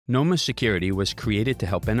Noma Security was created to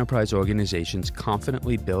help enterprise organizations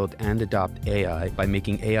confidently build and adopt AI by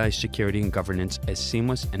making AI security and governance as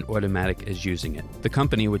seamless and automatic as using it. The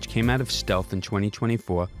company, which came out of stealth in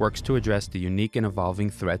 2024, works to address the unique and evolving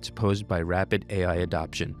threats posed by rapid AI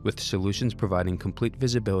adoption, with solutions providing complete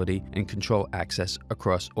visibility and control access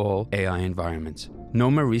across all AI environments.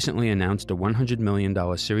 Noma recently announced a $100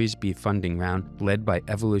 million Series B funding round led by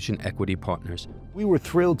Evolution Equity Partners. We were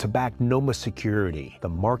thrilled to back Noma Security, the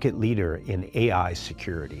market leader in AI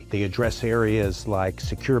security. They address areas like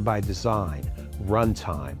secure by design,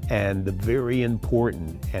 runtime, and the very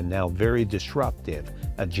important and now very disruptive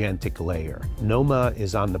agentic layer. Noma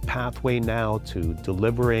is on the pathway now to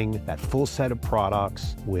delivering that full set of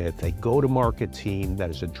products with a go-to-market team that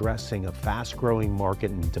is addressing a fast-growing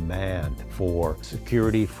market and demand for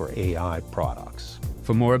security for AI products.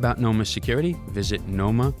 For more about Noma Security, visit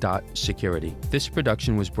noma.security. This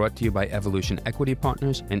production was brought to you by Evolution Equity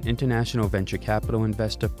Partners, an international venture capital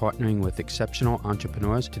investor partnering with exceptional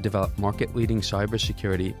entrepreneurs to develop market-leading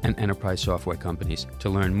cybersecurity and enterprise software companies. To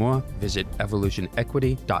learn more, visit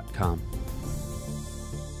evolutionequity.com.